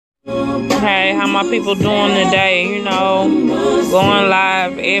Hey, how my people doing today? You know, going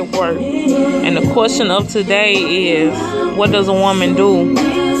live at work. And the question of today is, what does a woman do?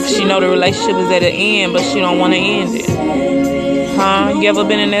 She know the relationship is at an end, but she don't want to end it. Huh? You ever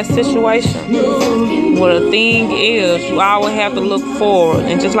been in that situation? Well, the thing is, you always have to look forward.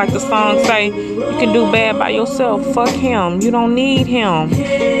 And just like the song say, you can do bad by yourself. Fuck him. You don't need him.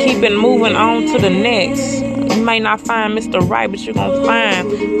 Keep it moving on to the next. You may not find Mr. Right, but you're going to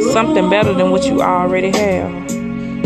find something better than what you already have.